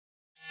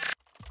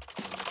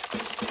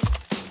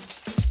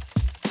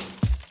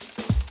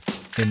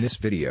In this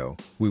video,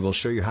 we will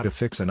show you how to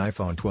fix an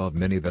iPhone 12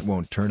 mini that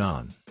won't turn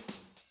on.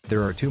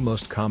 There are two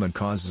most common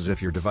causes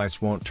if your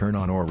device won't turn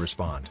on or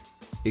respond.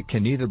 It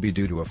can either be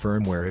due to a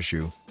firmware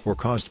issue, or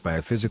caused by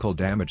a physical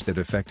damage that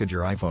affected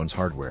your iPhone's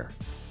hardware.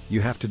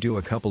 You have to do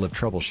a couple of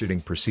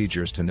troubleshooting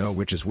procedures to know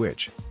which is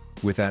which.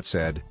 With that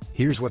said,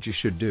 here's what you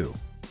should do.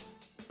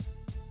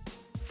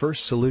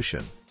 First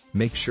solution: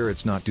 make sure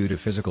it's not due to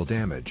physical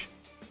damage.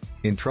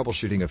 In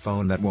troubleshooting a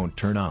phone that won't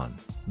turn on,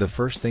 the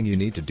first thing you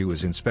need to do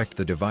is inspect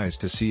the device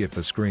to see if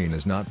the screen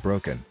is not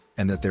broken,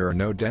 and that there are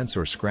no dents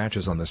or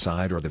scratches on the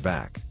side or the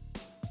back.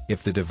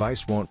 If the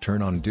device won't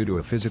turn on due to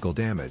a physical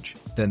damage,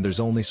 then there's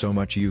only so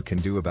much you can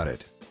do about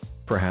it.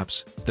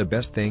 Perhaps, the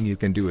best thing you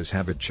can do is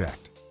have it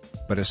checked.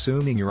 But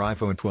assuming your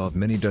iPhone 12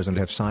 mini doesn't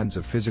have signs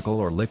of physical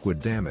or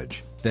liquid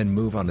damage, then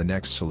move on the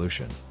next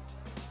solution.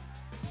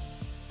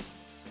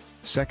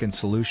 Second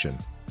solution: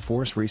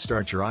 force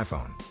restart your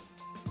iPhone.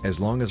 As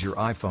long as your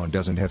iPhone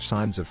doesn't have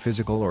signs of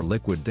physical or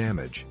liquid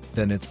damage,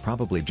 then it's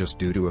probably just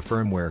due to a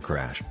firmware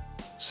crash.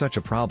 Such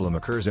a problem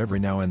occurs every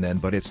now and then,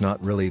 but it's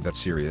not really that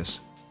serious.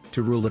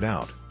 To rule it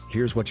out,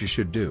 here's what you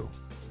should do.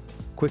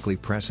 Quickly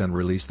press and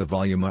release the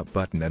volume up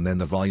button and then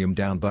the volume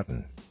down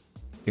button.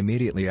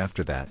 Immediately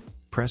after that,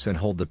 press and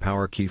hold the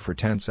power key for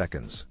 10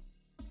 seconds.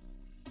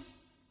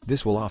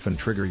 This will often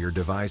trigger your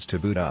device to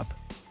boot up.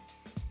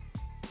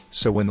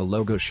 So when the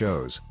logo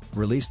shows,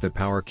 release the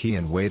power key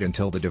and wait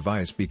until the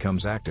device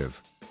becomes active.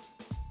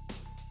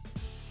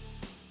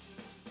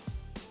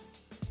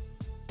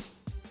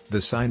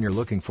 The sign you're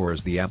looking for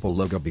is the Apple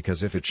logo,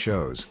 because if it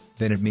shows,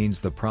 then it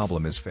means the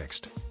problem is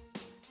fixed.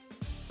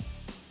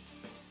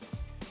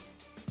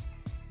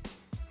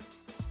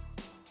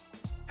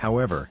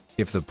 However,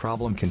 if the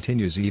problem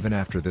continues even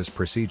after this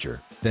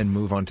procedure, then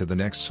move on to the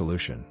next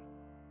solution.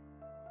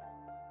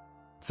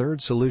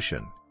 Third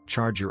solution: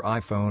 charge your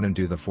iPhone and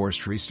do the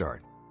forced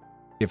restart.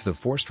 If the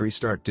forced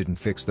restart didn't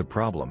fix the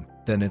problem,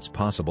 then it's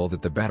possible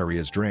that the battery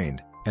is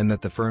drained, and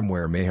that the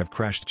firmware may have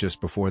crashed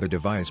just before the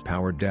device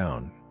powered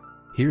down.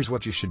 Here's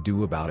what you should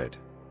do about it.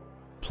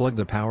 Plug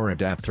the power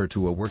adapter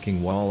to a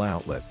working wall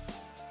outlet.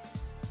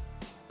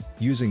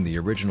 Using the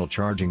original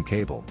charging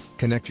cable,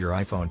 connect your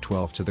iPhone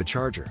 12 to the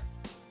charger.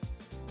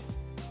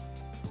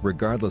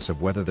 Regardless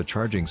of whether the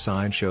charging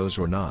sign shows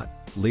or not,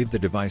 leave the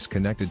device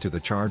connected to the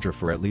charger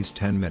for at least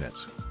 10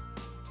 minutes.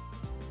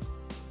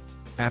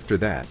 After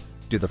that,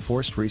 do the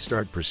forced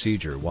restart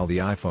procedure while the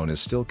iPhone is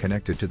still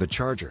connected to the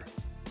charger.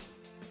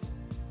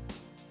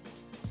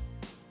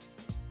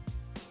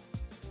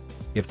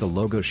 If the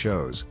logo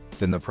shows,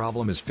 then the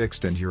problem is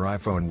fixed and your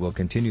iPhone will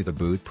continue the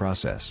boot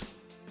process.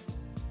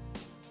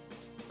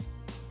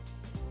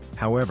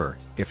 However,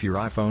 if your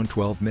iPhone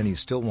 12 mini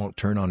still won't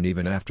turn on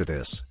even after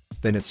this,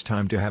 then it's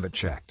time to have it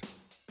checked.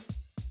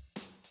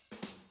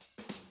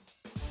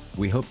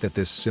 We hope that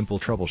this simple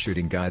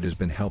troubleshooting guide has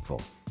been helpful.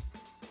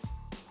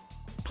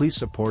 Please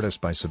support us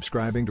by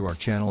subscribing to our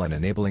channel and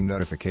enabling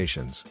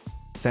notifications.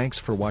 Thanks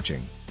for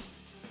watching.